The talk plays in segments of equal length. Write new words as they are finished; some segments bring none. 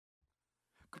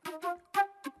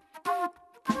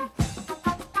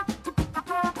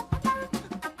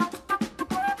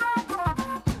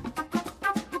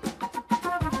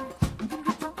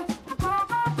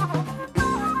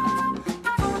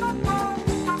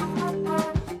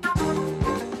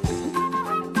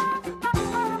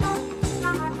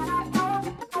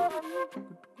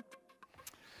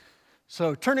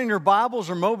So turning your Bibles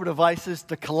or mobile devices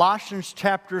to Colossians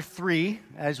chapter 3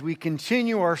 as we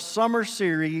continue our summer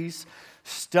series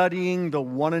studying the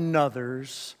one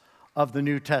another's of the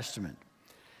New Testament.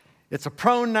 It's a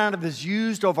pronoun that is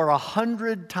used over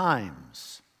 100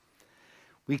 times.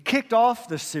 We kicked off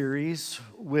the series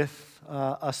with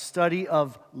a study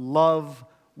of love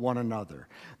one another.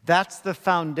 That's the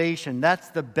foundation, that's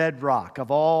the bedrock of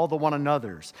all the one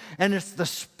another's. And it's the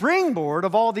springboard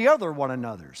of all the other one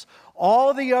another's.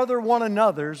 All the other one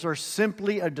another's are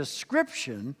simply a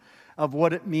description of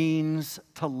what it means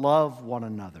to love one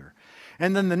another.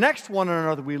 And then the next one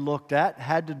another we looked at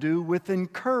had to do with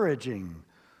encouraging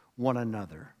one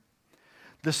another.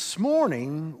 This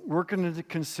morning, we're going to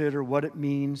consider what it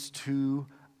means to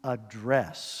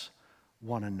address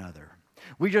one another.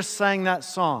 We just sang that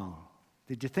song.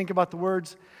 Did you think about the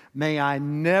words? May I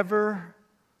never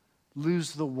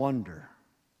lose the wonder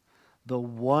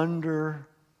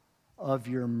of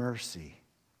your mercy.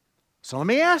 So let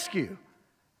me ask you,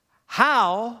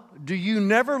 how do you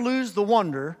never lose the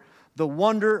wonder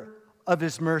of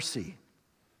His mercy?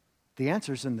 The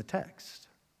answer's in the text.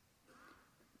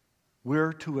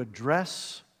 We're to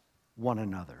address one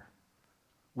another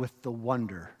with the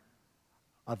wonder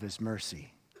of His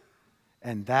mercy.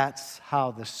 And that's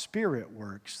how the Spirit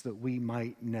works, that we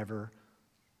might never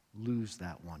lose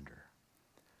that wonder.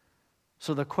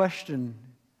 So the question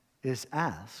is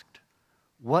asked,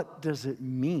 what does it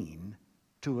mean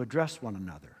to address one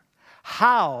another?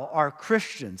 How are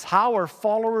Christians, how are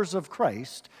followers of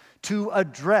Christ to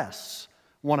address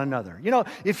one another? You know,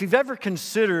 if you've ever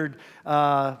considered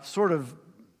sort of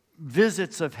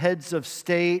visits of heads of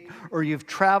state, or you've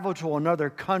traveled to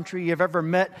another country, you've ever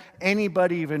met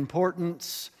anybody of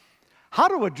importance, how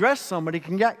to address somebody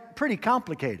can get pretty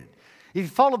complicated. If you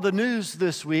followed the news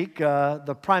this week,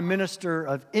 the Prime Minister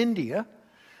of India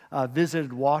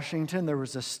visited Washington. There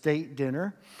was a state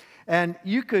dinner, and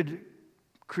you could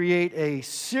create a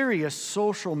serious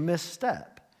social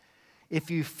misstep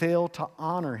if you fail to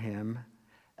honor him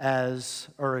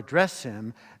or address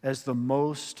him as the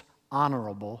most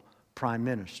honorable Prime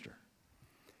Minister.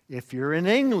 If you're in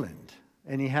England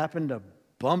and you happen to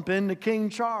bump into King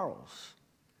Charles,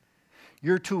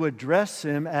 you're to address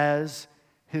him as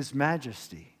His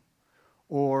Majesty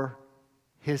or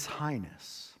His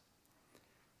Highness.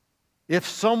 If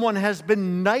someone has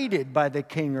been knighted by the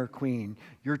king or queen,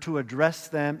 you're to address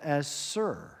them as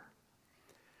Sir.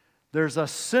 There's a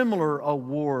similar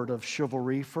award of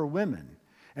chivalry for women,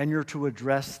 and you're to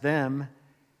address them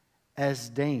as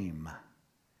Dame.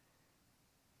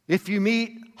 If you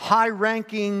meet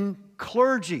high-ranking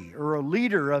clergy or a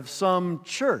leader of some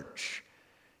church,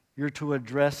 you're to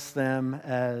address them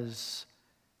as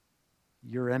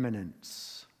Your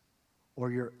Eminence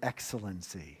or Your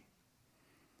Excellency.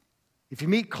 If you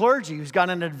meet clergy who's got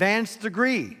an advanced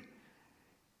degree,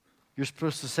 you're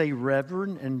supposed to say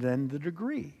Reverend and then the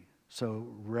degree. So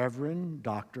Reverend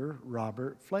Dr.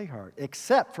 Robert Flayhart,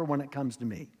 except for when it comes to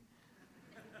me,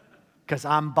 because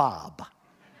I'm Bob.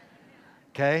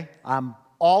 Okay? I'm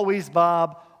always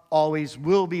Bob, always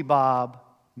will be Bob.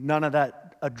 None of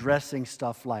that addressing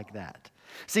stuff like that.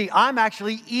 See, I'm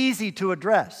actually easy to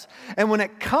address. And when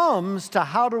it comes to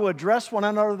how to address one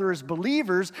another as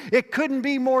believers, it couldn't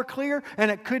be more clear and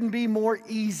it couldn't be more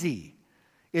easy.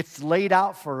 It's laid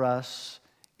out for us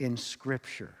in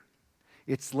Scripture.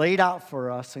 It's laid out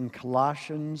for us in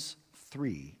Colossians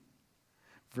 3,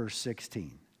 verse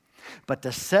 16. But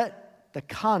to set the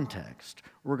context,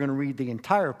 we're going to read the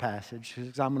entire passage,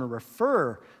 because I'm going to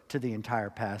refer to the entire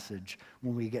passage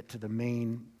when we get to the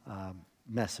main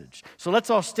message. So let's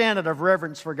all stand out of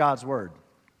reverence for God's Word.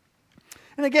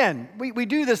 And again, we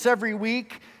do this every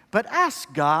week, but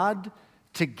ask God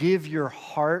to give your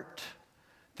heart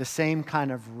the same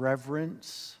kind of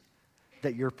reverence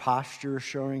that your posture is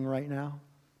showing right now.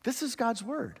 This is God's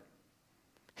Word.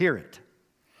 Hear it.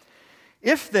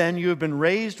 If then you have been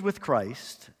raised with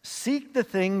Christ, seek the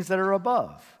things that are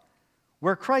above,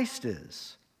 where Christ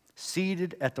is,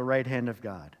 seated at the right hand of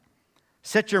God.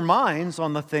 Set your minds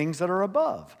on the things that are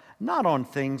above, not on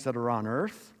things that are on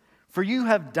earth. For you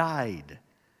have died,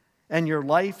 and your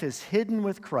life is hidden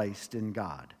with Christ in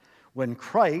God. When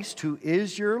Christ, who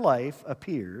is your life,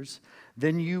 appears,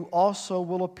 then you also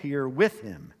will appear with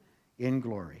Him in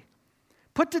glory.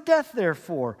 Put to death,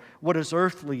 therefore, what is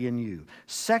earthly in you: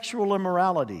 sexual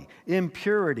immorality,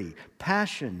 impurity,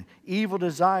 passion, evil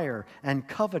desire, and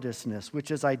covetousness, which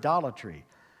is idolatry.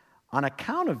 On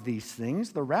account of these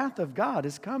things, the wrath of God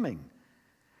is coming.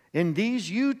 In these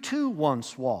you too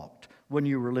once walked when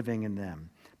you were living in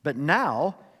them. But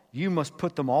now you must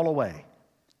put them all away: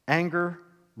 anger,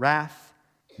 wrath,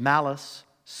 malice,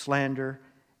 slander,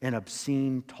 and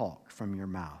obscene talk from your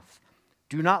mouth.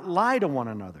 Do not lie to one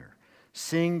another,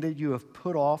 seeing that you have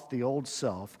put off the old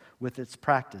self with its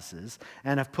practices,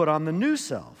 and have put on the new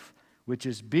self, which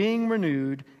is being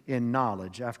renewed in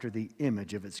knowledge after the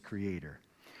image of its creator.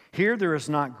 Here there is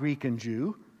not Greek and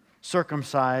Jew,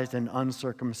 circumcised and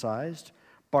uncircumcised,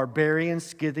 barbarian,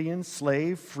 Scythian,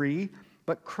 slave, free,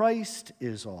 but Christ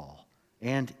is all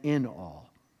and in all.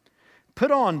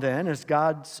 Put on then, as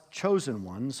God's chosen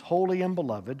ones, holy and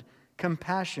beloved,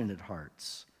 compassionate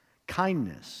hearts,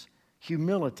 kindness,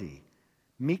 humility,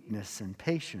 meekness, and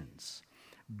patience,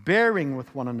 bearing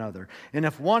with one another, and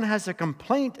if one has a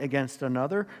complaint against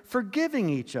another, forgiving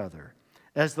each other.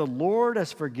 As the Lord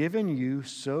has forgiven you,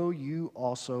 so you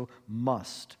also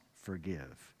must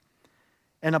forgive.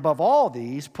 And above all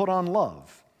these, put on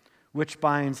love, which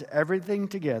binds everything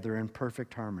together in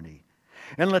perfect harmony.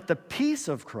 And let the peace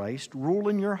of Christ rule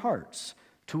in your hearts,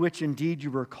 to which indeed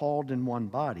you were called in one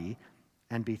body,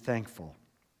 and be thankful.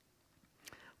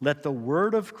 Let the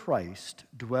word of Christ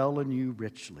dwell in you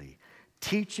richly,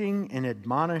 teaching and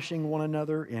admonishing one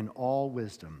another in all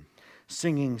wisdom,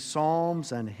 singing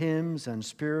psalms and hymns and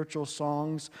spiritual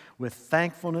songs with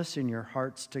thankfulness in your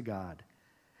hearts to God.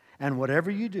 And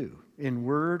whatever you do, in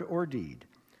word or deed,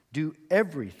 do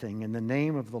everything in the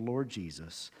name of the Lord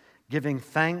Jesus, giving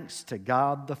thanks to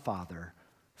God the Father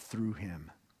through him.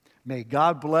 May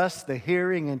God bless the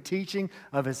hearing and teaching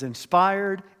of his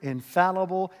inspired,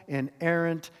 infallible,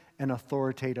 inerrant, and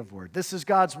authoritative word. This is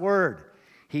God's word.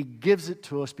 He gives it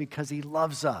to us because he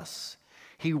loves us.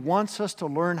 He wants us to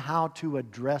learn how to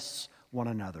address one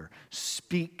another,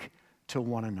 speak to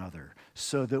one another,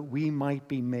 so that we might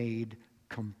be made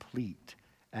complete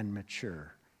and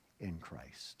mature in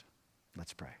Christ.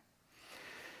 Let's pray.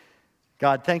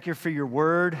 God, thank you for your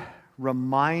word.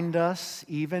 Remind us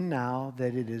even now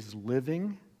that it is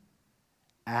living,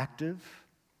 active,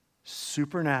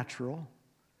 supernatural,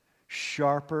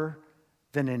 sharper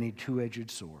than any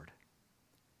two-edged sword.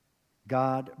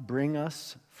 God, bring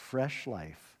us fresh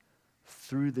life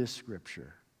through this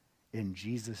scripture. In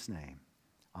Jesus' name,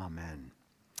 amen.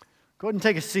 Go ahead and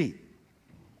take a seat.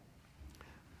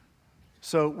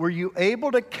 So, were you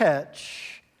able to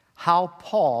catch how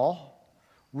Paul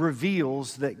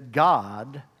reveals that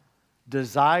God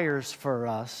desires for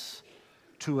us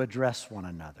to address one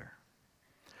another?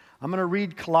 I'm going to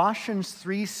read Colossians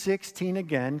 3:16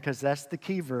 again because that's the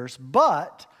key verse,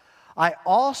 but I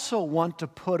also want to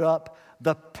put up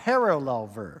the parallel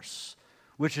verse,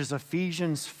 which is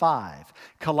Ephesians 5.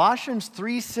 Colossians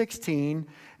 3:16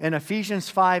 and Ephesians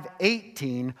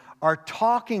 5:18 are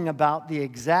talking about the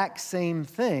exact same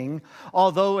thing,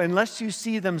 although unless you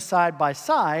see them side by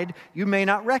side, you may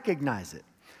not recognize it.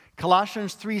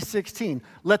 Colossians 3:16,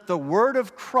 let the word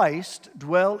of Christ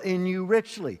dwell in you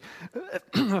richly.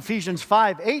 Ephesians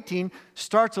 5:18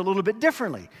 starts a little bit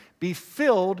differently. Be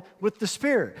filled with the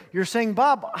Spirit. You're saying,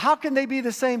 Bob, how can they be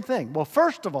the same thing? Well,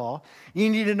 first of all, you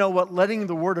need to know what letting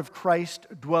the word of Christ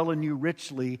dwell in you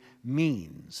richly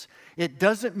means. It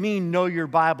doesn't mean know your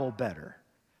Bible better.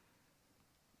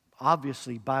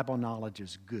 Obviously, Bible knowledge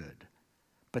is good.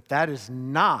 But that is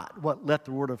not what let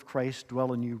the word of Christ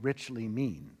dwell in you richly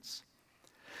means.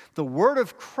 The word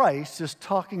of Christ is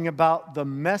talking about the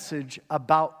message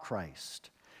about Christ.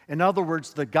 In other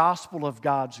words, the gospel of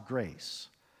God's grace.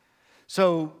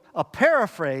 So a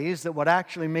paraphrase that would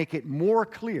actually make it more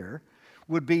clear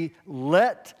would be,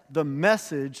 let the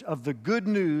message of the good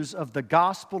news of the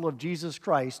gospel of Jesus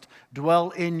Christ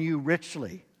dwell in you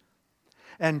richly.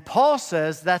 And Paul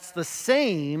says that's the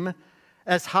same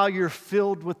as how you're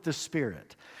filled with the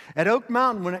Spirit. At Oak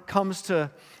Mountain, when it comes to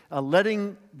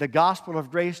letting the gospel of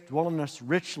grace dwell in us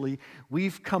richly,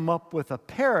 we've come up with a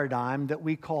paradigm that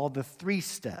we call the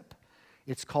three-step.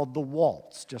 It's called the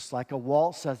waltz. Just like a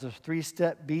waltz has a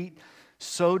three-step beat,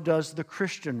 so does the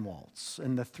Christian waltz.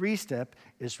 And the three-step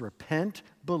is repent,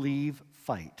 believe,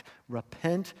 fight.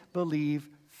 Repent, believe,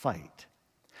 fight.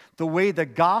 The way the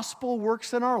gospel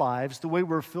works in our lives, the way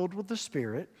we're filled with the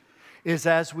Spirit, is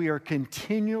as we are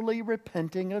continually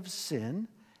repenting of sin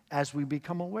as we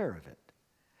become aware of it.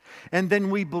 And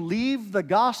then we believe the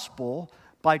gospel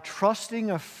by trusting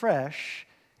afresh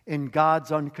in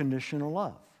God's unconditional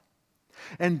love.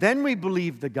 And then we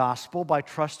believe the gospel by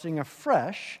trusting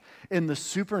afresh in the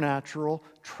supernatural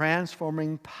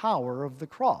transforming power of the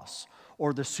cross,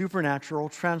 or the supernatural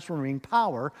transforming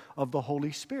power of the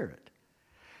Holy Spirit.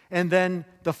 And then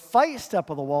the fight step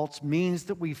of the waltz means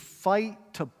that we fight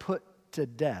to put to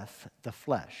death the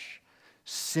flesh,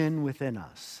 sin within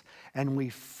us. And we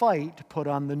fight to put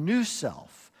on the new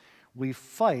self. We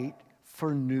fight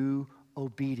for new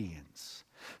obedience.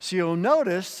 So you'll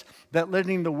notice that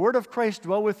letting the word of Christ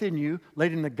dwell within you,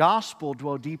 letting the gospel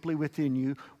dwell deeply within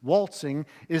you, waltzing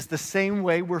is the same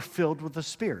way we're filled with the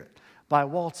Spirit, by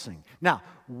waltzing. Now,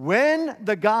 when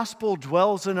the gospel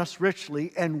dwells in us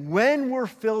richly and when we're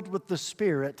filled with the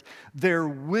Spirit, there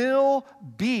will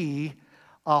be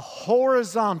a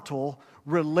horizontal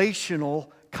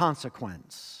relational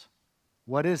consequence.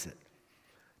 What is it?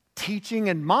 Teaching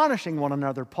and admonishing one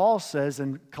another, Paul says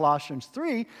in Colossians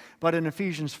 3, but in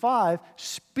Ephesians 5,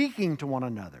 speaking to one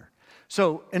another.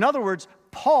 So, in other words,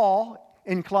 Paul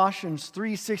in Colossians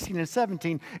 3, 16 and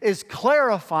 17 is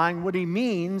clarifying what he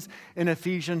means in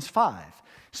Ephesians 5.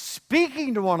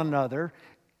 Speaking to one another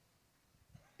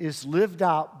is lived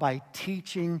out by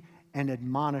teaching and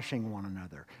admonishing one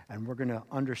another. And we're going to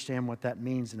understand what that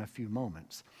means in a few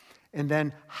moments. And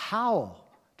then how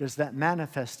does that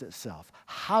manifest itself?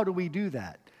 How do we do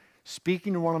that?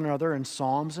 Speaking to one another in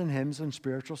psalms and hymns and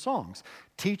spiritual songs.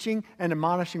 Teaching and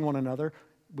admonishing one another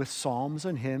with psalms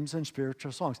and hymns and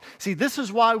spiritual songs. See, this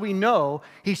is why we know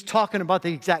he's talking about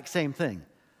the exact same thing.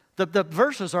 The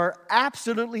verses are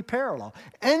absolutely parallel,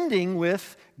 ending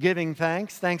with giving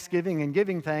thanks, thanksgiving and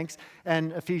giving thanks,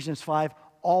 and Ephesians 5,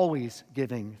 always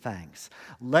giving thanks.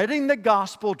 Letting the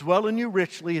gospel dwell in you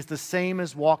richly is the same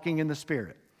as walking in the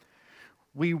Spirit.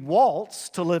 We waltz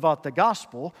to live out the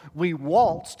gospel. We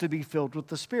waltz to be filled with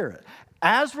the Spirit.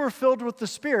 As we're filled with the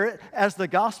Spirit, as the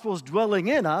gospel is dwelling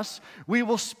in us, we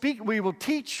will speak, we will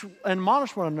teach and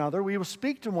admonish one another. We will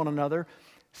speak to one another,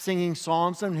 singing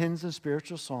psalms and hymns and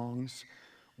spiritual songs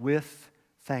with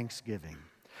thanksgiving.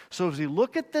 So as we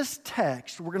look at this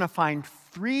text, we're going to find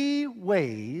 3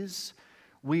 ways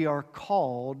we are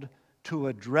called to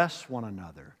address one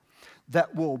another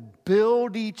that will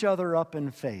build each other up in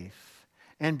faith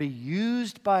and be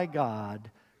used by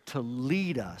God to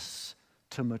lead us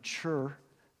to mature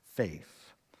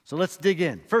faith. So let's dig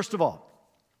in. First of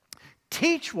all,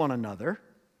 teach one another,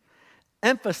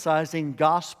 emphasizing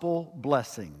gospel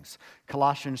blessings.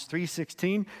 Colossians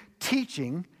 3:16,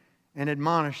 teaching and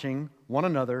admonishing one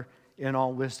another in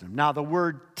all wisdom. Now, the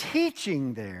word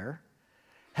teaching there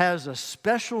has a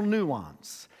special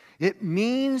nuance. It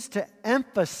means to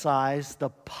emphasize the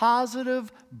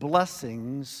positive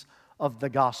blessings of the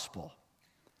gospel.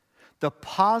 The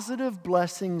positive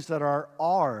blessings that are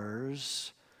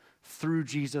ours through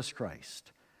Jesus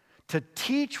Christ. To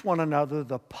teach one another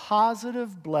the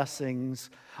positive blessings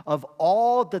of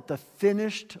all that the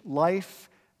finished life,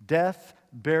 death,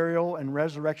 burial, and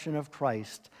resurrection of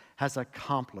Christ has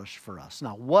accomplished for us.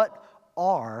 Now, what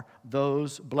are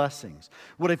those blessings?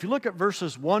 Well, if you look at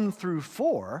verses 1 through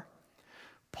 4,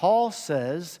 Paul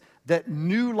says that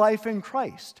new life in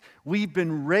Christ. We've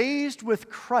been raised with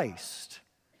Christ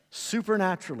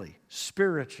supernaturally,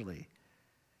 spiritually,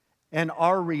 and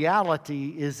our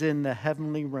reality is in the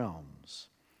heavenly realms.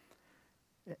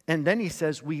 And then he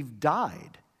says we've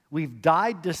died. We've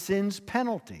died to sin's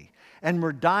penalty, and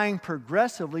we're dying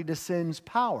progressively to sin's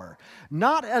power.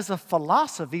 Not as a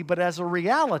philosophy, but as a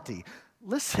reality.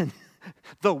 Listen,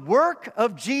 the work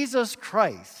of Jesus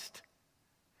Christ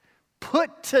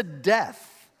put to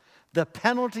death the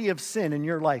penalty of sin in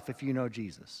your life if you know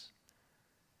Jesus.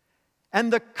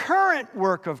 And the current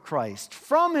work of Christ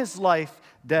from his life,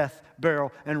 death,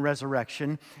 burial, and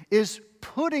resurrection is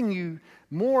putting you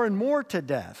more and more to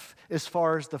death as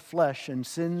far as the flesh and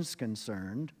sin's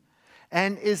concerned,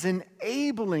 and is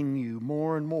enabling you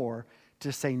more and more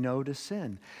to say no to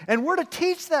sin. And we're to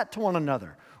teach that to one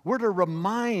another. We're to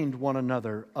remind one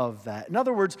another of that. In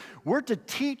other words, we're to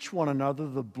teach one another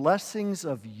the blessings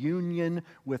of union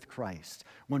with Christ.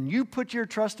 When you put your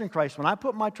trust in Christ, when I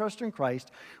put my trust in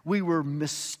Christ, we were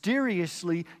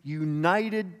mysteriously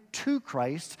united to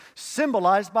Christ,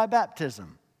 symbolized by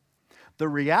baptism. The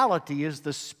reality is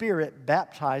the Spirit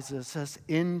baptizes us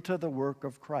into the work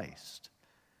of Christ.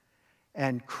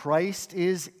 And Christ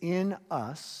is in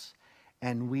us,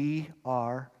 and we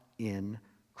are in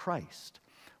Christ.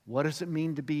 What does it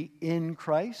mean to be in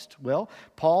Christ? Well,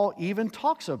 Paul even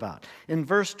talks about. In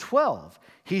verse 12,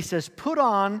 he says, put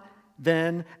on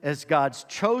then as God's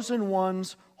chosen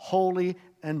ones, holy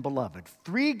and beloved.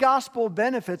 3 gospel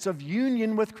benefits of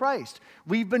union with Christ.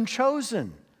 We've been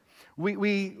chosen.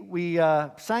 We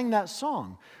sang that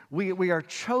song. We are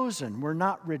chosen. We're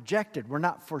not rejected. We're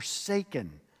not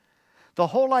forsaken. The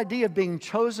whole idea of being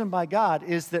chosen by God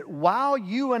is that while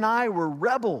you and I were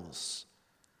rebels,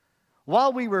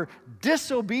 while we were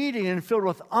disobedient and filled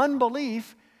with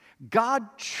unbelief,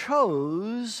 God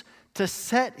chose to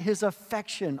set His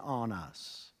affection on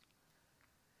us.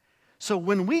 So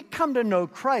when we come to know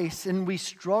Christ and we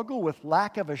struggle with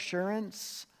lack of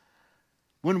assurance,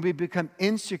 when we become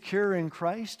insecure in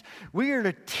Christ, we are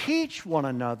to teach one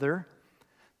another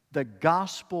the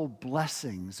gospel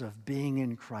blessings of being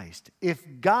in Christ. If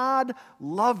God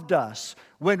loved us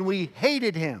when we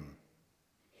hated Him,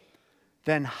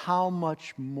 then how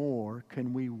much more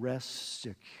can we rest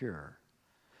secure,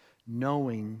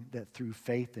 knowing that through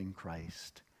faith in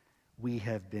Christ, we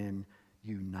have been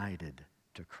united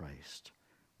to Christ.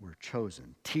 We're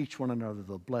chosen. Teach one another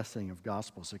the blessing of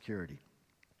gospel security.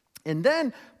 And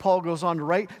then Paul goes on to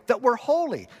write that we're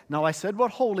holy. Now, I said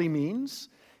what holy means.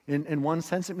 In one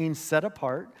sense, it means set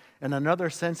apart. In another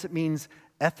sense, it means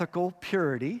ethical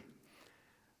purity.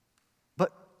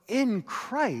 But in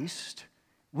Christ,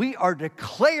 we are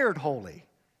declared holy.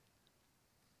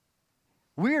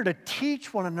 We are to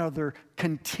teach one another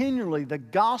continually the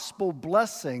gospel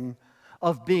blessing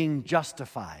of being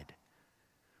justified.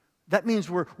 That means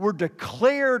we're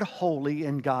declared holy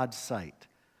in God's sight.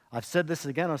 I've said this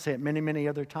again, I'll say it many, many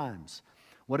other times.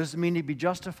 What does it mean to be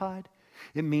justified?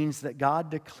 It means that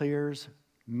God declares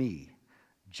me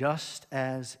just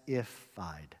as if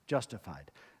I'd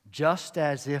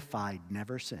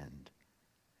never sinned,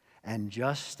 and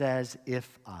just as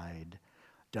if I'd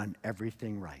done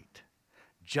everything right.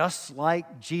 Just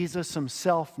like Jesus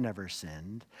Himself never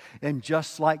sinned, and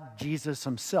just like Jesus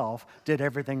Himself did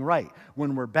everything right.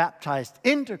 When we're baptized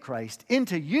into Christ,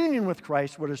 into union with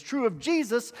Christ, what is true of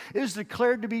Jesus is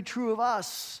declared to be true of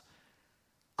us.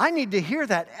 I need to hear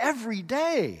that every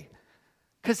day,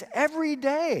 because every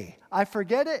day I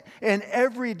forget it, and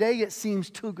every day it seems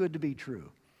too good to be true.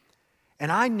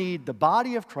 And I need the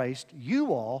body of Christ,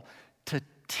 you all, to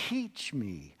teach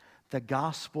me the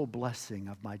gospel blessing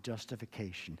of my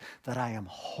justification, that I am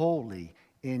holy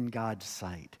in God's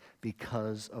sight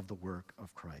because of the work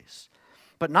of Christ.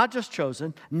 But not just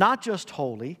chosen, not just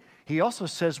holy, he also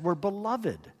says we're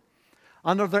beloved.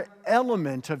 Another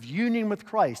element of union with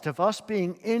Christ, of us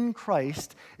being in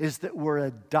Christ, is that we're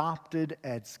adopted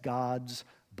as God's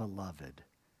beloved.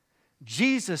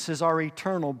 Jesus is our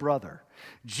eternal brother.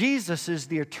 Jesus is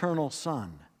the eternal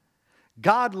Son.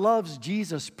 God loves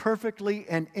Jesus perfectly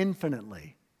and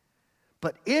infinitely.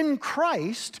 But in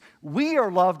Christ, we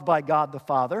are loved by God the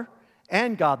Father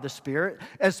and God the Spirit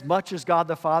as much as God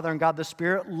the Father and God the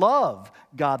Spirit love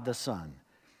God the Son.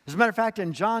 As a matter of fact,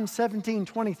 in John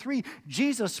 17:23,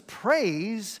 Jesus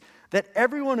prays that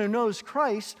everyone who knows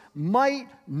Christ might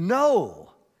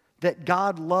know that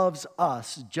God loves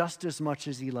us just as much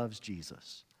as He loves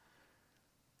Jesus.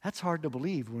 That's hard to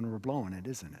believe when we're blowing it,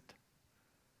 isn't it?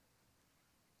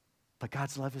 But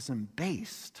God's love isn't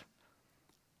based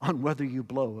on whether you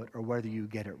blow it or whether you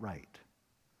get it right.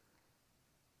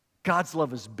 God's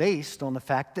love is based on the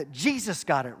fact that Jesus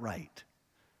got it right.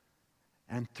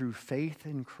 And through faith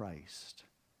in Christ,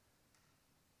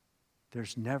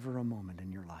 there's never a moment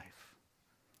in your life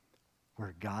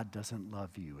where God doesn't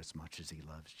love you as much as He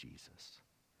loves Jesus.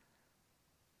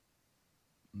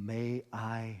 May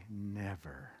I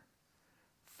never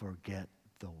forget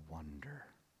the wonder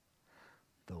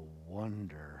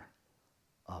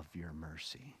of your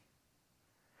mercy.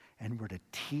 And we're to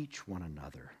teach one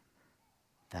another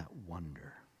that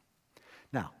wonder.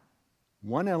 Now,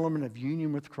 one element of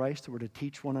union with Christ that we're to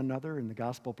teach one another in the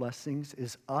gospel blessings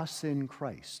is us in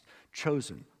Christ,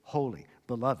 chosen, holy,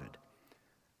 beloved.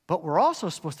 But we're also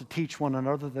supposed to teach one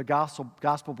another the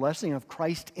gospel blessing of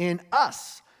Christ in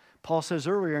us. Paul says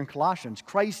earlier in Colossians,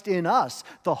 Christ in us,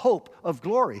 the hope of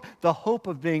glory, the hope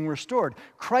of being restored.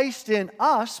 Christ in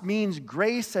us means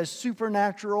grace as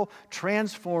supernatural,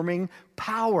 transforming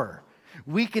power.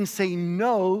 We can say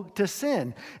no to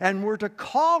sin, and we're to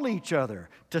call each other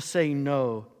to say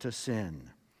no to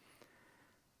sin.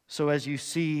 So as you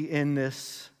see in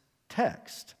this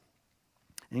text,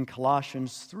 in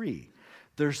Colossians 3,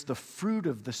 there's the fruit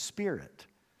of the Spirit.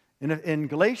 In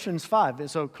Galatians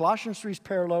 5, so Colossians 3 is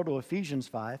parallel to Ephesians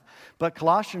 5, but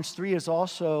Colossians 3 is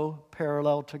also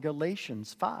parallel to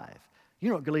Galatians 5. You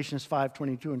know what Galatians 5,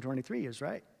 22 and 23 is,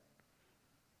 right?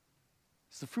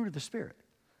 It's the fruit of the Spirit.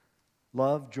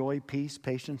 Love, joy, peace,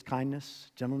 patience, kindness,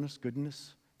 gentleness,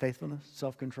 goodness, faithfulness,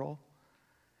 self-control.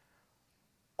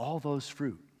 All those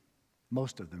fruit,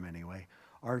 most of them anyway,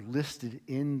 are listed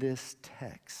in this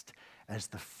text as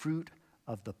the fruit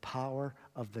of the power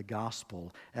of the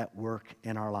gospel at work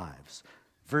in our lives.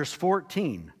 Verse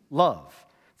 14, love.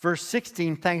 Verse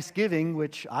 16, thanksgiving,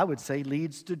 which I would say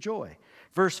leads to joy.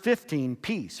 Verse 15,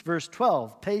 peace. Verse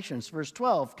 12, patience. Verse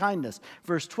 12, kindness.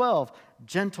 Verse 12,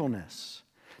 gentleness.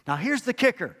 Now here's the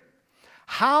kicker.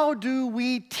 How do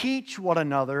we teach one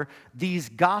another these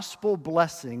gospel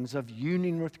blessings of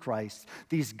union with Christ,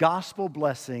 these gospel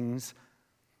blessings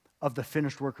of the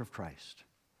finished work of Christ?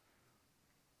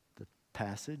 The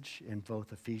passage in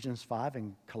both Ephesians 5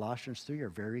 and Colossians 3 are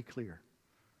very clear.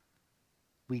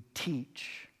 We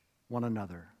teach one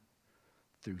another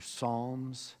through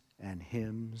psalms and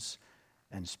hymns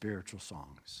and spiritual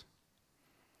songs.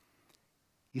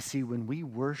 You see, when we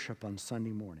worship on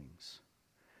Sunday mornings,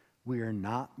 we are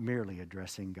not merely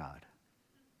addressing God.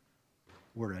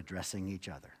 We're addressing each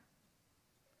other.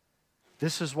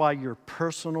 This is why your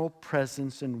personal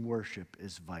presence in worship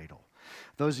is vital.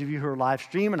 Those of you who are live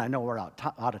streaming, I know we're out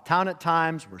of town at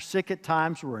times, we're sick at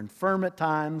times, we're infirm at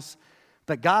times,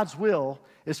 but God's will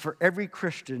is for every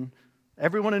Christian,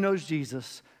 everyone who knows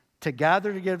Jesus, to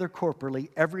gather together corporately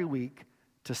every week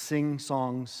to sing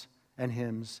songs and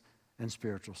hymns and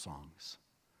spiritual songs.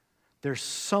 There's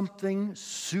something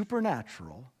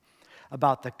supernatural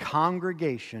about the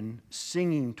congregation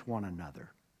singing to one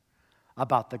another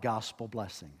about the gospel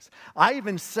blessings. I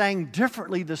even sang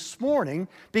differently this morning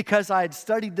because I had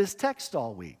studied this text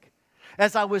all week.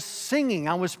 As I was singing,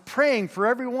 I was praying for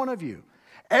every one of you.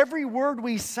 Every word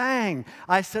we sang,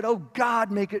 I said, oh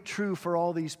God, make it true for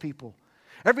all these people.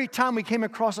 Every time we came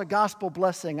across a gospel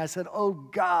blessing, I said, oh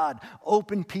God,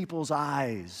 open people's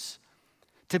eyes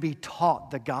to be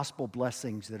taught the gospel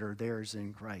blessings that are theirs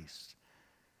in Christ.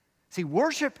 See,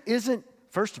 worship isn't,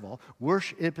 first of all,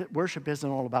 worship isn't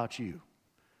all about you.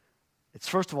 It's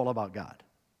first of all about God.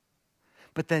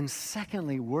 But then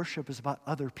secondly, worship is about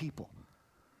other people.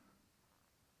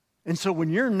 And so when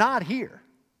you're not here,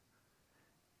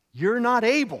 you're not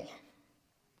able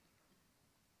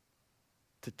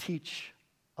to teach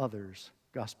others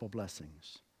gospel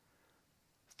blessings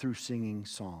through singing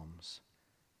psalms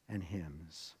and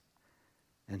hymns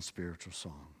and spiritual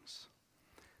songs.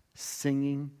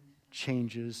 Singing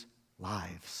changes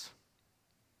lives.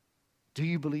 Do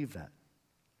you believe that?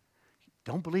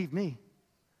 Don't believe me.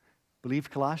 Believe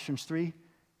Colossians 3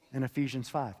 and Ephesians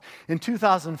 5. In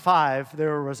 2005,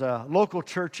 there was a local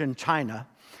church in China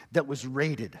that was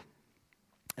raided.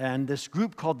 And this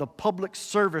group called the Public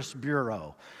Service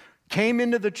Bureau came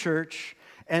into the church,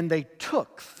 and they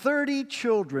took 30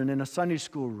 children in a Sunday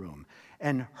school room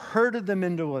and herded them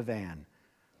into a van.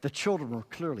 The children were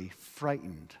clearly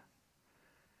frightened.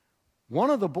 One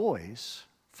of the boys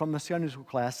from the Sunday school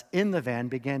class in the van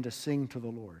began to sing to the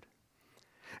Lord.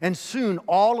 And soon,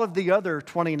 all of the other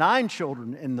 29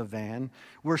 children in the van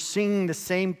were singing the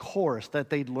same chorus that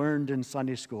they'd learned in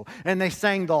Sunday school. And they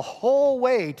sang the whole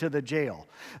way to the jail.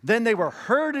 Then they were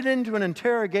herded into an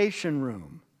interrogation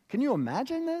room. Can you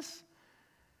imagine this?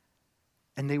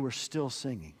 And they were still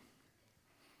singing.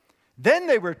 Then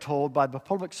they were told by the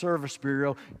Public Service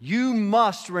Bureau, you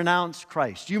must renounce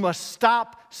Christ. You must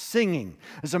stop singing.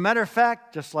 As a matter of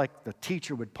fact, just like the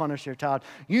teacher would punish their child,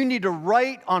 you need to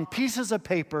write on pieces of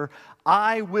paper,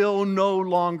 I will no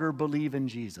longer believe in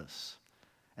Jesus.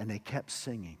 And they kept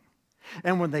singing.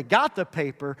 And when they got the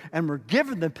paper and were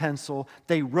given the pencil,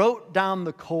 they wrote down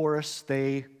the chorus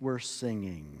they were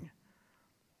singing.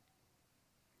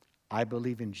 I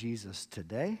believe in Jesus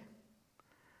today.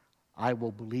 I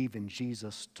will believe in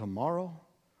Jesus tomorrow.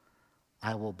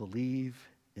 I will believe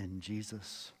in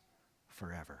Jesus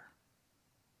forever.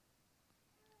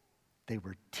 They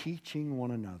were teaching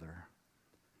one another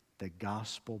the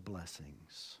gospel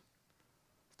blessings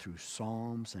through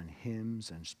psalms and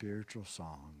hymns and spiritual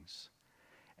songs,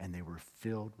 and they were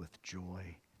filled with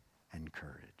joy and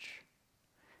courage.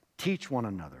 Teach one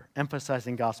another,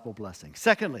 emphasizing gospel blessings.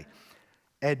 Secondly,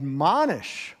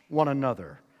 admonish one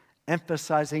another,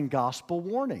 emphasizing gospel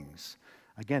warnings.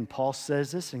 Again, Paul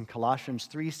says this in Colossians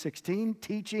 3:16,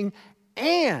 teaching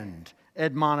and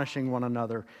admonishing one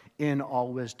another in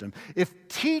all wisdom. If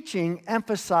teaching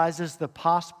emphasizes the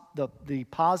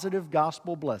positive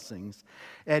gospel blessings,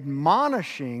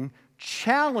 admonishing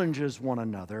challenges one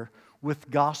another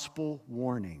with gospel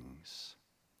warnings.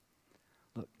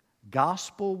 Look,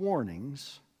 gospel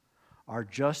warnings are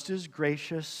just as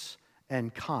gracious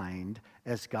and kind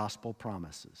as gospel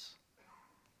promises.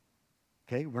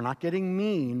 Okay, we're not getting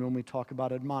mean when we talk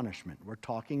about admonishment. We're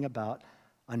talking about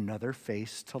another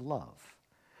face to love.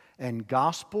 And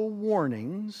gospel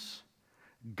warnings,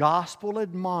 gospel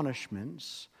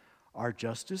admonishments are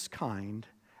just as kind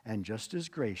and just as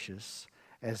gracious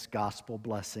as gospel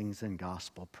blessings and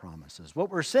gospel promises. What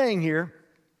we're saying here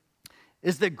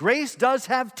is that grace does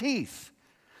have teeth.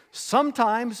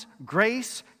 Sometimes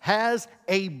grace has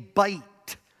a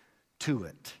bite to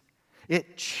it.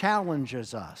 It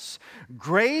challenges us.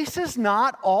 Grace is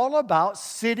not all about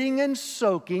sitting and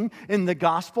soaking in the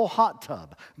gospel hot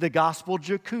tub, the gospel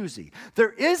jacuzzi.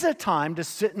 There is a time to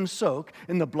sit and soak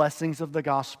in the blessings of the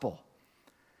gospel.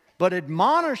 But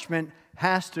admonishment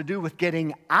has to do with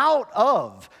getting out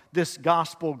of this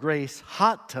gospel grace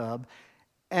hot tub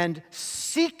and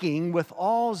seeking with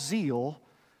all zeal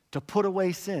to put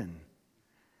away sin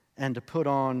and to put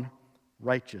on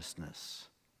righteousness.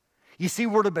 You see,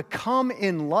 we're to become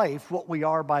in life what we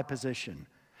are by position.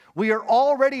 We are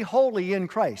already holy in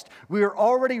Christ. We are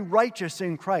already righteous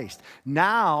in Christ.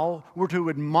 Now we're to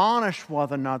admonish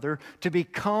one another to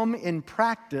become in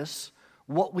practice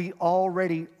what we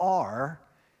already are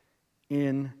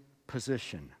in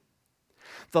position.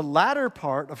 The latter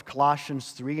part of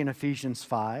Colossians 3 and Ephesians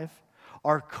 5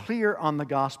 are clear on the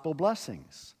gospel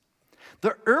blessings.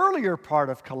 The earlier part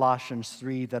of Colossians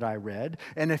 3 that I read,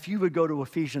 and if you would go to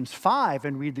Ephesians 5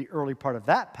 and read the early part of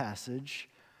that passage,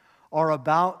 are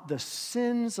about the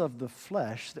sins of the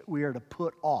flesh that we are to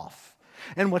put off.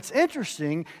 And what's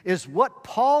interesting is what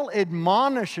Paul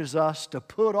admonishes us to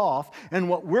put off and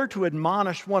what we're to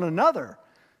admonish one another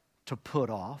to put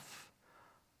off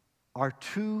are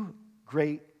two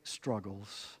great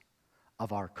struggles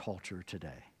of our culture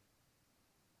today: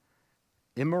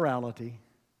 immorality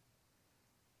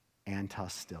and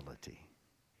hostility.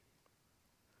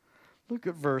 Look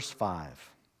at verse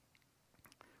 5.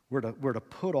 We're to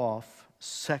put off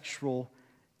sexual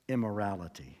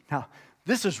immorality. Now,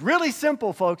 this is really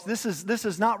simple, folks. This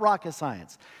is not rocket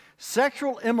science.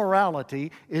 Sexual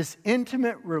immorality is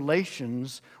intimate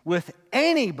relations with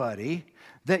anybody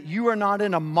that you are not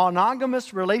in a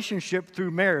monogamous relationship through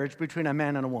marriage between a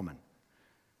man and a woman.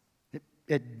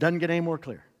 It doesn't get any more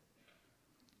clear.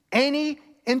 Any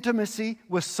intimacy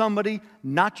with somebody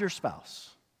not your spouse,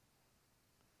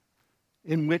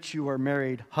 in which you are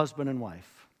married husband and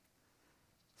wife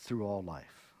through all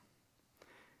life.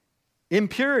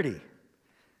 Impurity,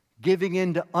 giving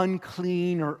in to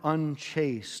unclean or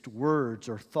unchaste words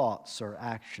or thoughts or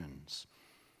actions.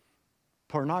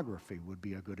 Pornography would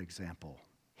be a good example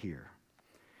here.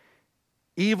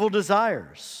 Evil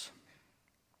desires.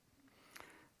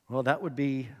 Well, that would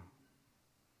be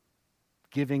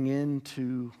giving in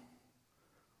to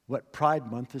what Pride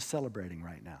Month is celebrating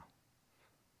right now.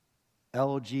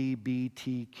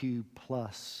 LGBTQ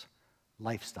plus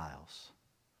lifestyles.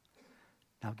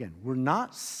 Now again, we're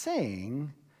not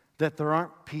saying that there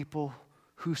aren't people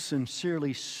who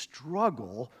sincerely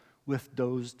struggle with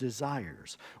those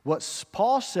desires. What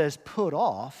Paul says put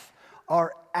off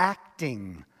are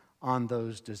acting on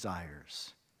those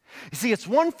desires. You see, it's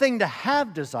one thing to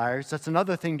have desires, that's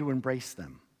another thing to embrace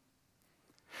them.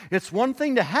 It's one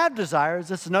thing to have desires,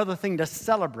 it's another thing to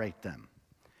celebrate them.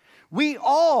 We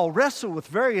all wrestle with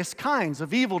various kinds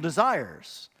of evil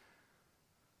desires.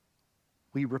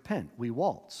 We repent, we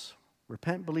waltz.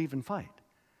 Repent, believe, and fight.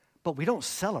 But we don't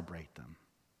celebrate them.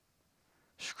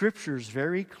 Scripture is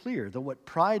very clear that what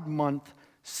Pride Month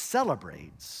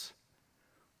celebrates,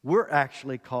 we're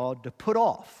actually called to put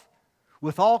off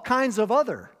with all kinds of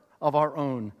other of our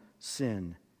own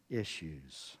sin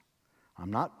issues.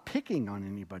 I'm not picking on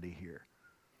anybody here.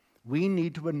 We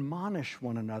need to admonish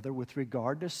one another with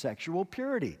regard to sexual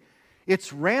purity.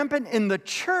 It's rampant in the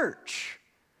church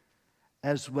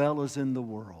as well as in the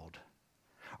world.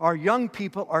 Our young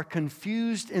people are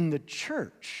confused in the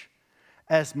church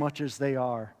as much as they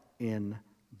are in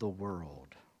the world.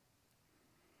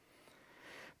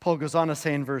 Paul goes on to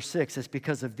say in verse 6, it's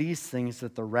because of these things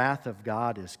that the wrath of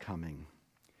God is coming.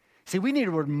 See, we need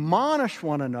to admonish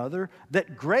one another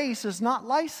that grace is not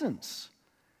license.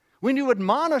 We need to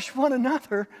admonish one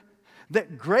another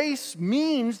that grace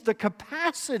means the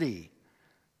capacity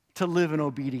to live an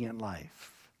obedient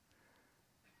life.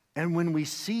 And when we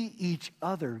see each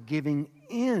other giving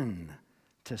in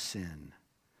to sin,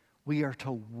 we are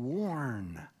to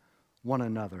warn one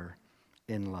another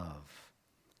in love.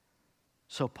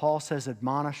 So Paul says,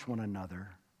 admonish one another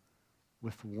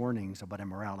with warnings about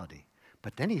immorality.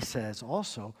 But then he says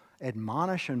also,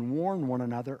 admonish and warn one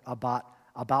another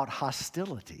about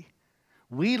hostility.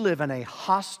 We live in a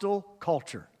hostile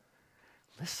culture.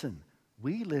 Listen,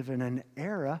 we live in an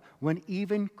era when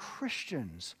even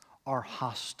Christians are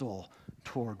hostile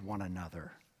toward one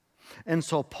another. And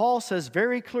so Paul says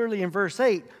very clearly in verse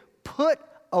 8, put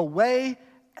away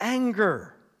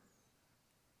anger.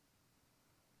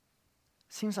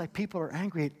 Seems like people are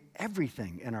angry at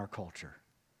everything in our culture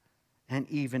and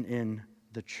even in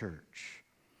the church.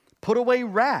 Put away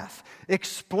wrath,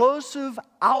 explosive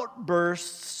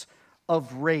outbursts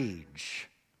of rage.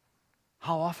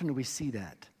 How often do we see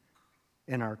that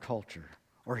in our culture?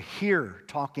 Or hear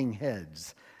talking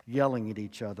heads yelling at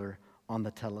each other on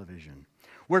the television?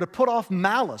 We're to put off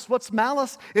malice. What's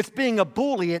malice? It's being a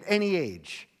bully at any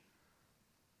age.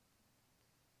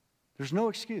 There's no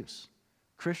excuse.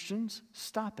 Christians,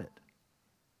 stop it.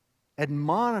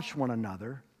 Admonish one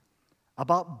another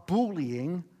about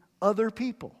bullying other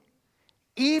people,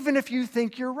 even if you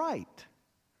think you're right.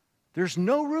 There's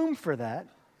no room for that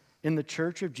in the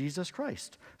church of Jesus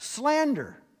Christ.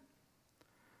 Slander,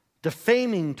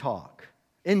 defaming talk,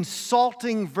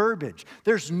 insulting verbiage.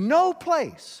 There's no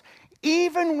place,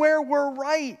 even where we're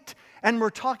right and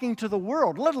we're talking to the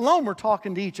world, let alone we're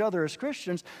talking to each other as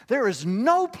Christians, there is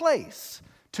no place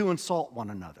to insult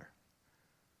one another.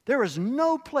 There is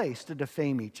no place to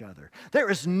defame each other.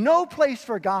 There is no place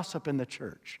for gossip in the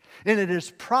church. And it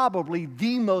is probably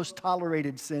the most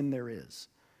tolerated sin there is.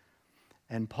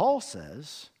 And Paul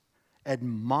says,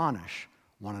 admonish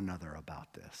one another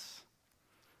about this.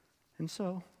 And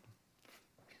so,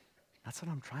 that's what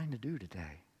I'm trying to do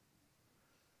today.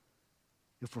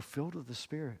 If we're filled with the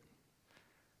Spirit,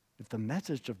 if the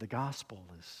message of the gospel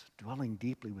is dwelling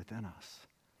deeply within us,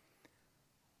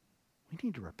 we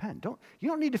need to repent. You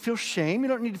don't need to feel shame. You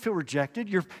don't need to feel rejected.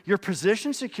 Your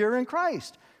position secure in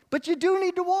Christ. But you do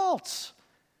need to waltz.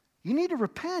 You need to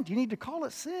repent. You need to call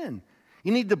it sin.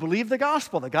 You need to believe the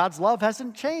gospel, that God's love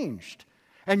hasn't changed.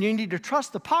 And you need to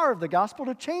trust the power of the gospel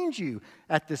to change you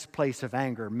at this place of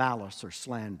anger, malice, or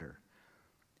slander.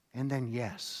 And then,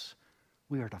 yes,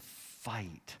 we are to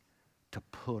fight to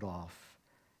put off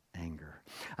anger.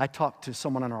 I talked to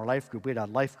someone in our life group. We had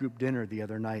a life group dinner the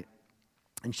other night.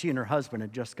 And she and her husband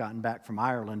had just gotten back from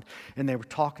Ireland, and they were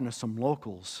talking to some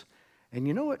locals. And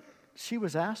you know what she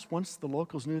was asked once the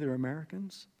locals knew they were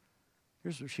Americans?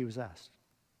 Here's what she was asked.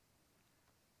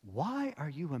 Why are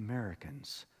you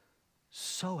Americans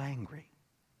so angry?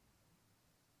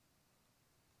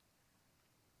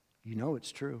 You know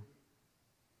it's true.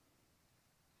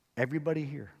 Everybody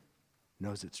here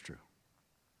knows it's true.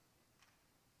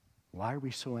 Why are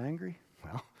we so angry?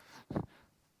 Well,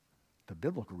 the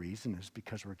biblical reason is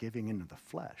because we're giving into the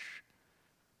flesh.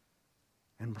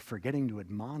 And we're forgetting to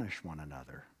admonish one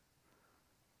another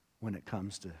when it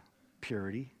comes to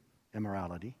purity,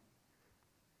 immorality,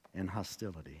 and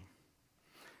hostility.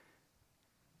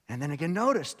 And then again,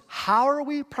 notice, how are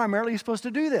we primarily supposed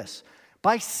to do this?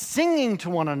 By singing to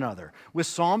one another with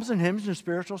psalms and hymns and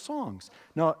spiritual songs.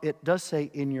 No, it does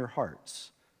say in your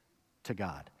hearts to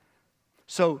God.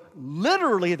 So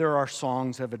literally there are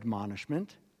songs of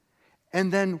admonishment.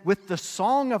 And then with the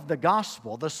song of the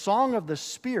gospel, the song of the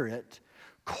Spirit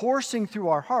coursing through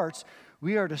our hearts,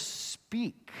 we are to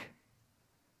speak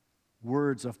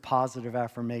words of positive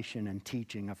affirmation and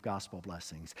teaching of gospel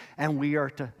blessings. And we are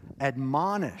to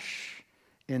admonish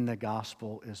in the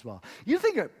gospel as well. You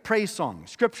think of praise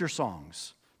songs, scripture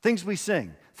songs, things we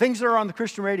sing, things that are on the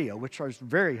Christian radio, which are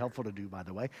very helpful to do, by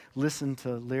the way. Listen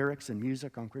to lyrics and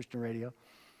music on Christian radio.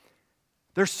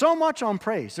 There's so much on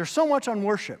praise. There's so much on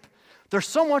worship. There's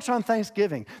so much on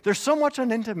thanksgiving. There's so much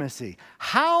on intimacy.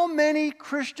 How many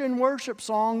Christian worship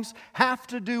songs have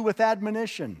to do with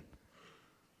admonition?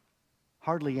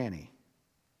 Hardly any.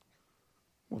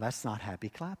 Well, that's not happy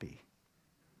clappy.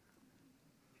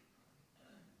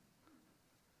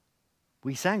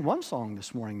 We sang one song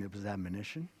this morning that was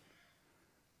admonition.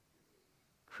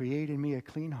 Create in me a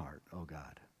clean heart, O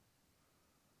God.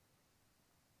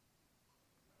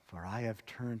 For I have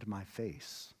turned my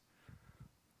face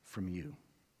from you.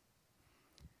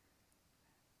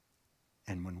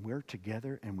 And when we're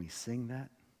together and we sing that,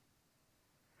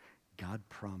 God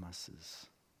promises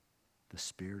the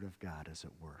Spirit of God is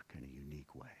at work in a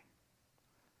unique way.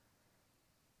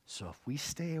 So if we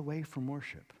stay away from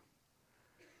worship,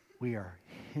 we are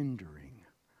hindering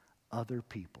other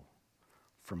people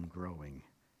from growing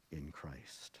in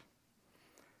Christ.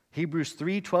 Hebrews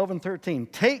 3:12 and 13.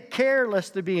 Take care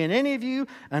lest there be in any of you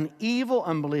an evil,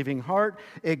 unbelieving heart.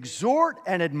 Exhort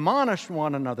and admonish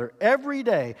one another every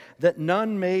day, that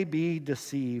none may be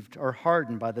deceived or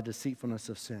hardened by the deceitfulness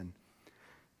of sin.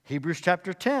 Hebrews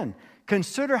chapter 10.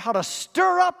 Consider how to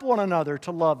stir up one another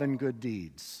to love and good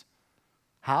deeds.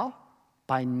 How?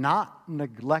 By not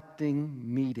neglecting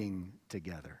meeting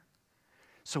together.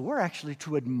 So we're actually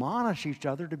to admonish each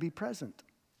other to be present.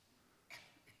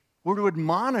 We're to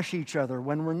admonish each other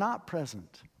when we're not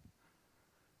present.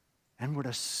 And we're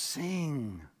to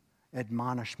sing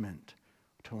admonishment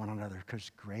to one another, because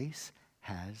grace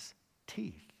has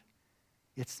teeth.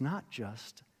 It's not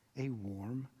just a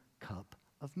warm cup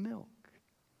of milk.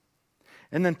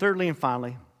 And then thirdly and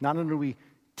finally, not only do we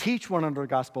teach one another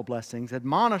gospel blessings,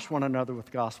 admonish one another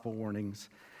with gospel warnings,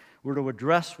 we're to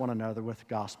address one another with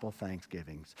gospel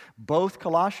thanksgivings. Both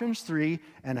Colossians 3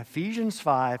 and Ephesians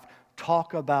 5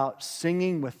 talk about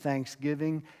singing with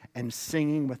thanksgiving and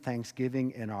singing with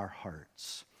thanksgiving in our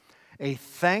hearts. A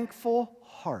thankful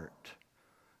heart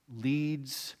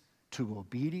leads to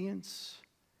obedience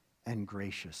and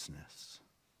graciousness.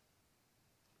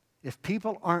 If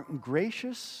people aren't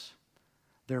gracious,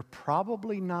 they're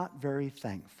probably not very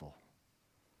thankful.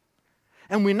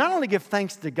 And we not only give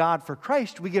thanks to God for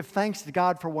Christ, we give thanks to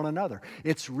God for one another.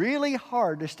 It's really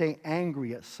hard to stay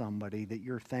angry at somebody that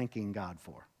you're thanking God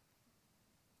for.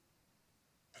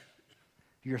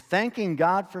 You're thanking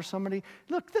God for somebody.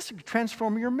 Look, this could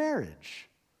transform your marriage.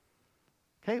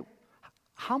 Okay?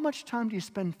 How much time do you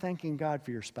spend thanking God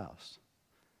for your spouse?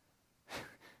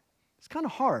 It's kind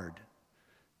of hard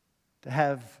to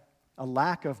have a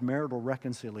lack of marital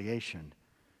reconciliation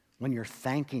when you're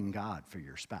thanking God for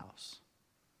your spouse.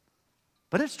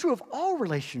 But it's true of all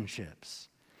relationships.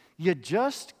 You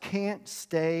just can't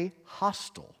stay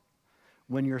hostile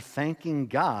when you're thanking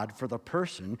God for the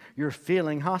person you're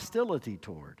feeling hostility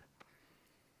toward.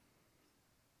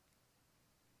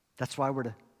 That's why we're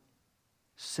to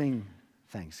sing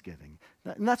thanksgiving.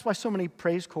 And that's why so many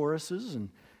praise choruses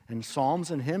and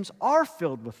psalms and hymns are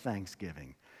filled with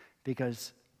thanksgiving,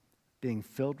 because being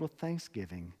filled with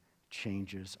thanksgiving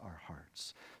changes our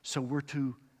hearts. So we're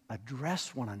to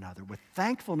address one another with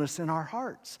thankfulness in our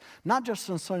hearts, not just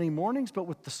on Sunday mornings, but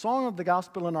with the song of the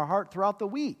gospel in our heart throughout the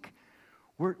week.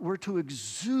 We're to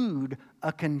exude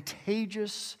a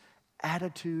contagious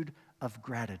attitude of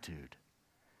gratitude.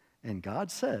 And God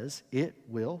says it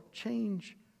will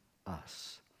change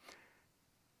us.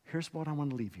 Here's what I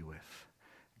want to leave you with.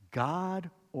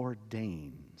 God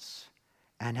ordains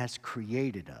and has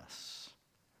created us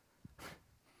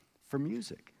for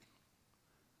music.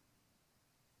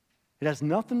 It has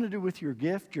nothing to do with your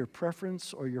gift, your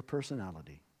preference, or your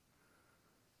personality.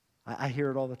 I hear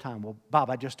it all the time. Well,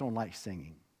 Bob, I just don't like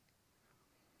singing.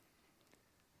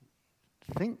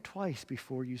 Think twice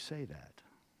before you say that.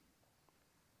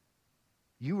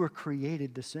 You were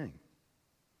created to sing.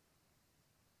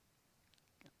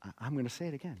 I'm going to say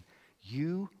it again.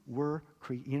 You were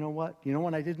created. You know what? You know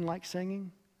when I didn't like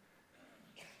singing?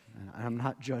 And I'm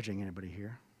not judging anybody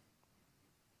here.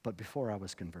 But before I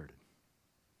was converted.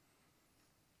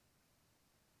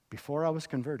 Before I was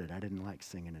converted, I didn't like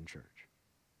singing in church.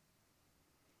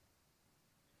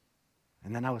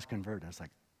 And then I was converted. I was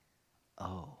like,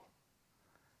 oh,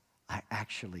 I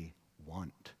actually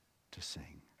want to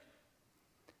sing.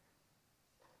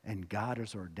 And God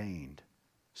has ordained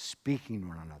speaking to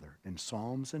one another in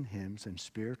psalms and hymns and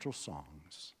spiritual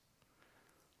songs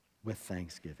with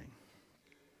thanksgiving.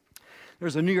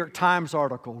 There's a New York Times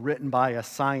article written by a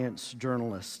science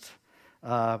journalist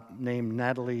named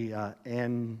Natalie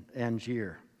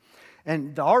Angier.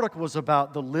 And the article was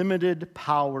about the limited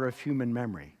power of human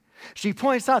memory. She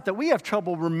points out that we have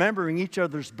trouble remembering each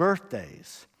other's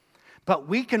birthdays, but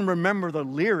we can remember the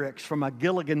lyrics from a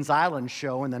Gilligan's Island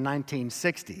show in the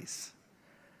 1960s.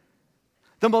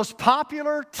 The most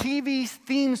popular TV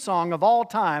theme song of all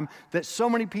time that so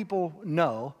many people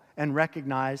know and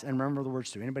recognize and remember the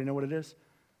words to. Anybody know what it is?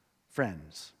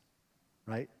 Friends,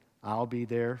 right? I'll be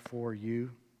there for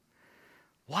you.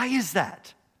 Why is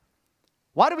that?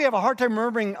 Why do we have a hard time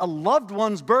remembering a loved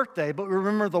one's birthday, but we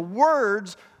remember the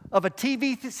words of a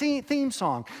TV theme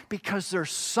song? Because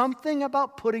there's something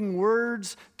about putting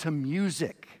words to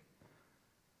music.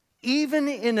 Even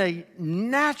in a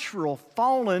natural,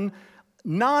 fallen,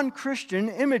 non-Christian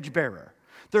image bearer.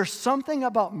 There's something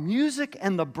about music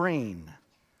and the brain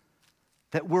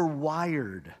that we're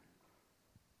wired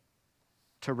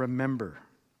to remember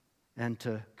and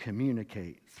to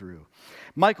communicate through.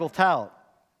 Michael Tout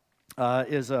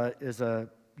is a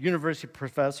university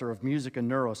professor of music and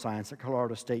neuroscience at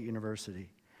Colorado State University.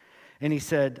 And he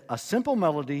said, a simple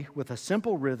melody with a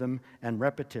simple rhythm and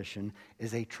repetition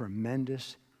is a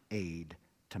tremendous aid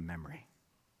to memory.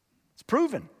 It's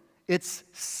proven. It's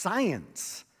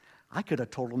science. I could have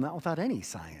told him that without any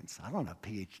science. I don't have a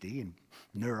PhD in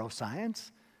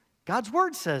neuroscience. God's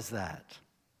word says that.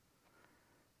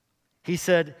 He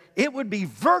said, it would be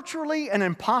virtually an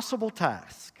impossible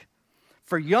task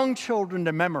for young children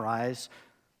to memorize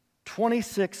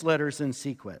 26 letters in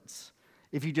sequence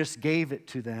if you just gave it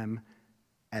to them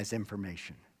as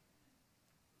information.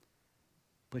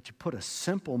 But you put a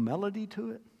simple melody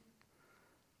to it,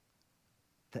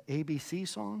 the ABC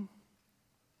song,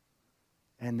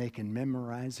 and they can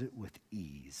memorize it with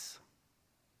ease.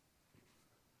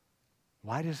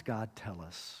 Why does God tell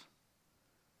us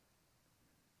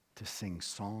to sing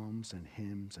psalms and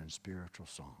hymns and spiritual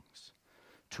songs,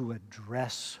 to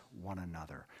address one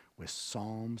another with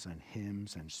psalms and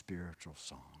hymns and spiritual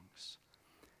songs,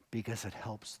 because it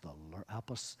helps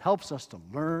us to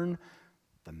learn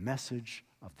the message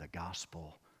of the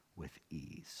gospel with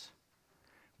ease.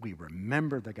 We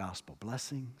remember the gospel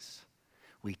blessings.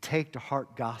 We take to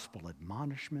heart gospel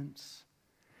admonishments.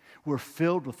 We're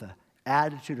filled with an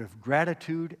attitude of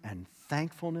gratitude and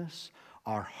thankfulness.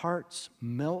 Our hearts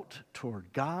melt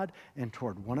toward God and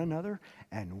toward one another,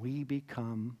 and we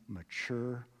become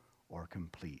mature or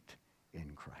complete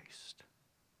in Christ.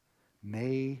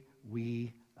 May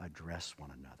we address one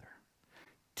another,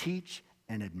 teach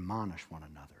and admonish one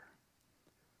another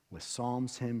with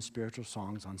psalms, hymns, spiritual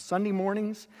songs on Sunday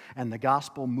mornings, and the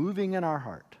gospel moving in our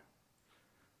heart,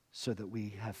 so that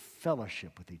we have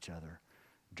fellowship with each other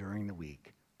during the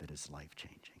week that is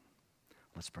life-changing.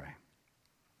 Let's pray.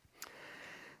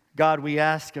 God, we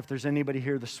ask if there's anybody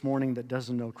here this morning that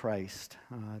doesn't know Christ,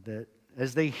 that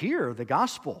as they hear the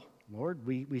gospel, Lord,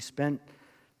 we spent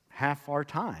half our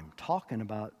time talking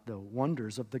about the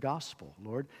wonders of the gospel.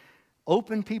 Lord,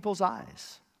 open people's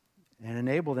eyes and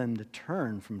enable them to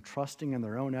turn from trusting in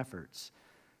their own efforts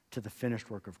to the finished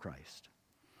work of Christ.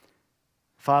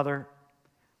 Father,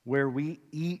 where we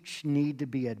each need to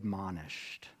be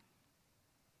admonished,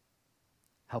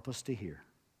 help us to hear.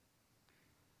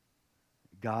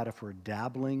 God, if we're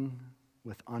dabbling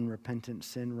with unrepentant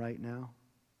sin right now,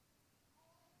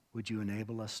 would you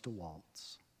enable us to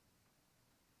waltz?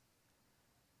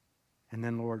 And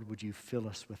then, Lord, would you fill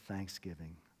us with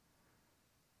thanksgiving,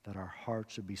 that our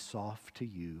hearts would be soft to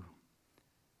you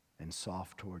and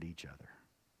soft toward each other.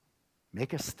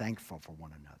 Make us thankful for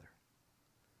one another.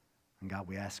 And God,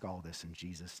 we ask all this in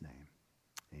Jesus' name.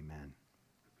 Amen.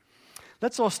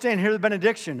 Let's all stand here, the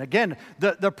benediction. Again,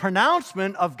 the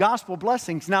pronouncement of gospel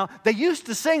blessings. Now, they used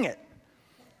to sing it.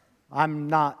 I'm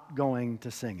not going to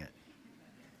sing it.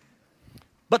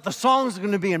 But the song's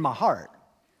going to be in my heart.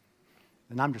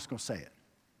 And I'm just going to say it.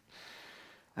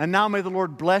 And now may the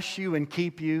Lord bless you and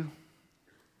keep you.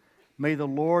 May the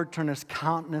Lord turn his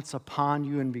countenance upon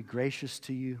you and be gracious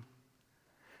to you.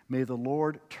 May the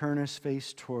Lord turn his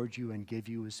face toward you and give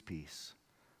you his peace,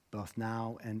 both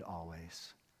now and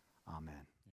always. Amen.